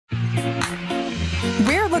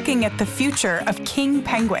looking at the future of king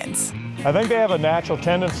penguins. I think they have a natural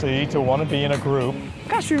tendency to want to be in a group.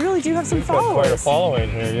 Gosh, we really do have some We've got followers. quite a following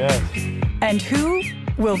here, yes. And who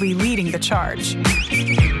will be leading the charge?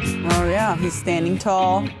 Oh yeah, he's standing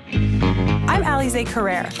tall. I'm Alizé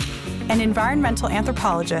Carrère, an environmental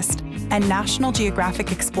anthropologist and National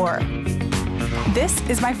Geographic explorer. This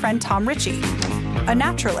is my friend Tom Ritchie, a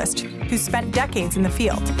naturalist who spent decades in the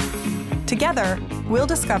field. Together, we'll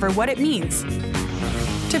discover what it means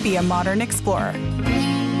to be a modern explorer.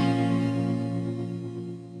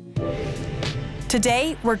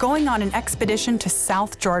 Today, we're going on an expedition to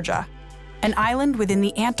South Georgia, an island within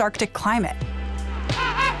the Antarctic climate.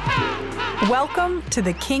 Welcome to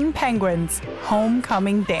the king penguin's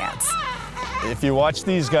homecoming dance. If you watch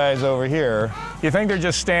these guys over here, you think they're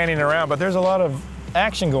just standing around, but there's a lot of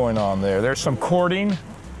action going on there. There's some courting.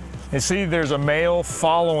 You see there's a male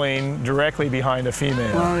following directly behind a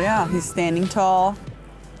female. Oh yeah, he's standing tall.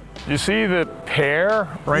 You see the pair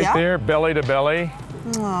right there, belly to belly?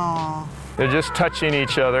 Aww. They're just touching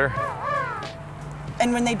each other.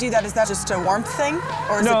 And when they do that, is that just a warmth thing?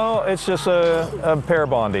 Or is No, it's just a pair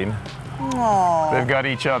bonding. Aww. They've got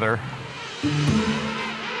each other.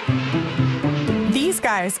 These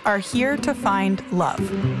guys are here to find love.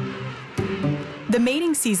 The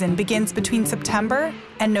mating season begins between September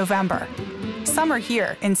and November, summer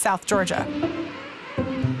here in South Georgia.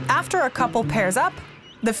 After a couple pairs up,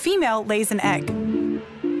 the female lays an egg.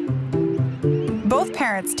 Both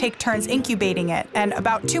parents take turns incubating it, and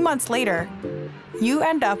about 2 months later, you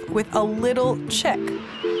end up with a little chick.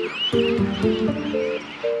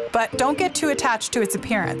 But don't get too attached to its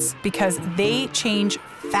appearance, because they change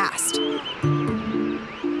fast.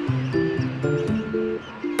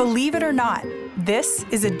 Believe it or not, this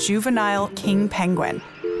is a juvenile king penguin.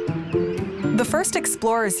 The first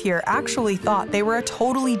explorers here actually thought they were a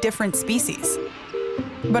totally different species.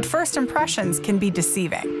 But first impressions can be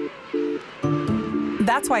deceiving.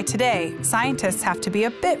 That's why today, scientists have to be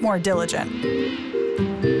a bit more diligent.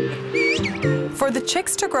 For the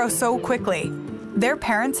chicks to grow so quickly, their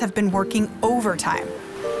parents have been working overtime.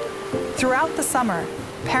 Throughout the summer,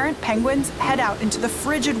 parent penguins head out into the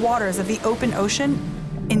frigid waters of the open ocean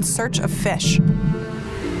in search of fish.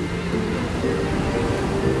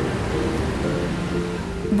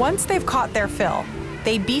 Once they've caught their fill,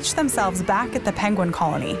 they beach themselves back at the penguin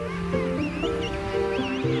colony.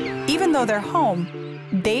 Even though they're home,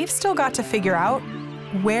 they've still got to figure out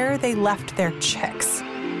where they left their chicks.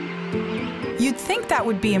 You'd think that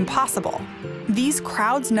would be impossible. These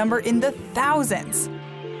crowds number in the thousands.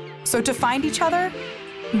 So to find each other,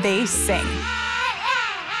 they sing.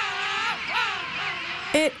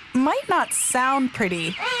 It might not sound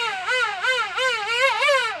pretty,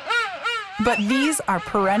 but these are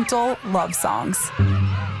parental love songs.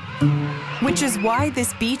 Which is why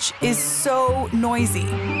this beach is so noisy.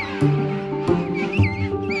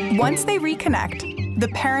 Once they reconnect, the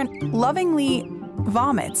parent lovingly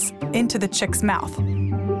vomits into the chick's mouth.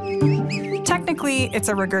 Technically, it's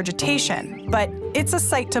a regurgitation, but it's a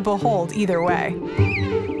sight to behold either way.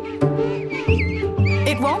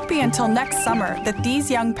 It won't be until next summer that these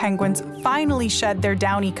young penguins finally shed their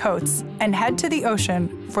downy coats and head to the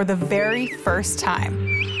ocean for the very first time.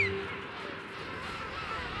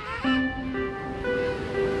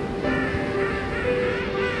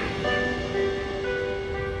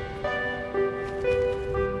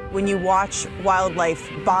 When you watch wildlife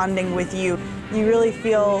bonding with you, you really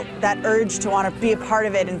feel that urge to want to be a part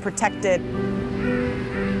of it and protect it.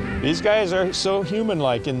 These guys are so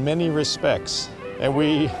human-like in many respects, and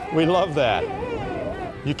we love that.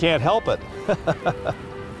 You can't help it.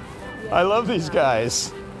 I love these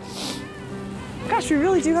guys. Gosh, we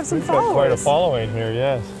really do have some We've followers. got quite a following here,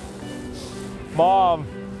 yes. Mom,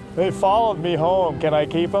 they followed me home. Can I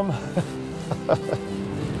keep them?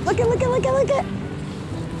 Look it.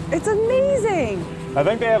 It's amazing. I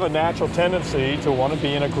think they have a natural tendency to want to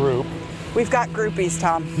be in a group. We've got groupies,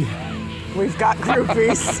 Tom. We've got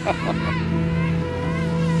groupies.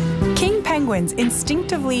 King penguins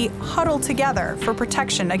instinctively huddle together for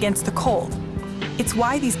protection against the cold. It's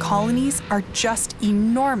why these colonies are just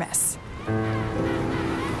enormous.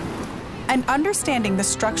 And understanding the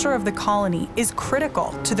structure of the colony is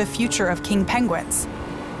critical to the future of king penguins.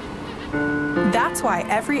 That's why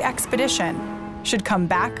every expedition should come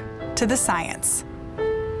back to the science.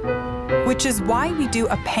 Which is why we do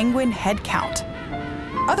a penguin head count,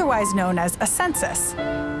 otherwise known as a census.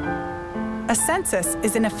 A census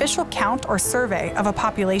is an official count or survey of a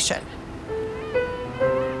population.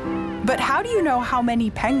 But how do you know how many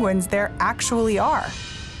penguins there actually are?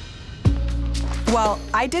 Well,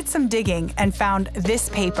 I did some digging and found this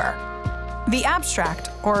paper. The abstract,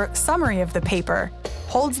 or summary of the paper,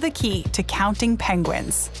 holds the key to counting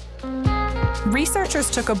penguins. Researchers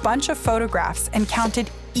took a bunch of photographs and counted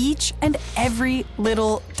each and every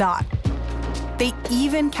little dot. They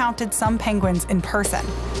even counted some penguins in person.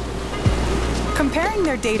 Comparing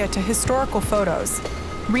their data to historical photos,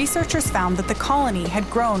 researchers found that the colony had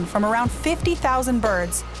grown from around 50,000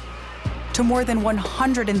 birds to more than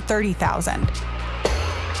 130,000.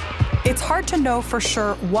 It's hard to know for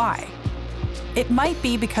sure why. It might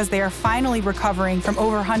be because they are finally recovering from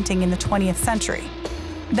overhunting in the 20th century.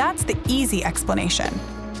 That's the easy explanation.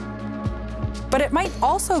 But it might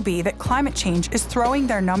also be that climate change is throwing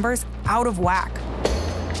their numbers out of whack.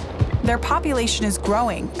 Their population is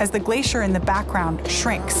growing as the glacier in the background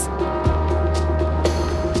shrinks.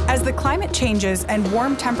 As the climate changes and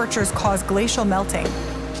warm temperatures cause glacial melting,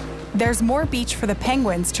 there's more beach for the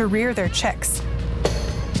penguins to rear their chicks.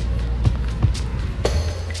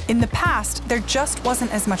 In the past, there just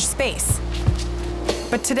wasn't as much space.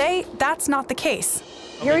 But today, that's not the case.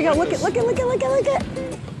 Here we go, look it.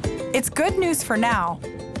 It's good news for now,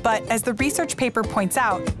 but as the research paper points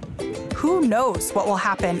out, who knows what will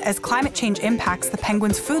happen as climate change impacts the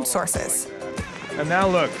penguins' food sources? And now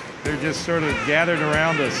look, they're just sort of gathered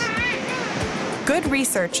around us. Good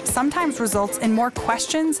research sometimes results in more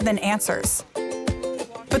questions than answers.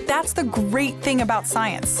 But that's the great thing about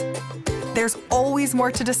science. There's always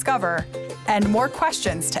more to discover and more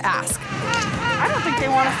questions to ask. I don't think they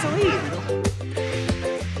want us to leave.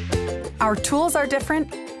 Our tools are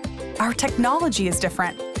different, our technology is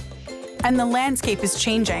different, and the landscape is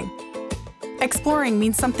changing. Exploring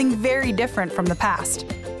means something very different from the past.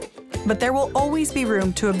 But there will always be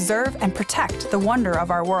room to observe and protect the wonder of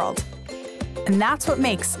our world. And that's what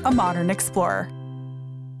makes a modern explorer.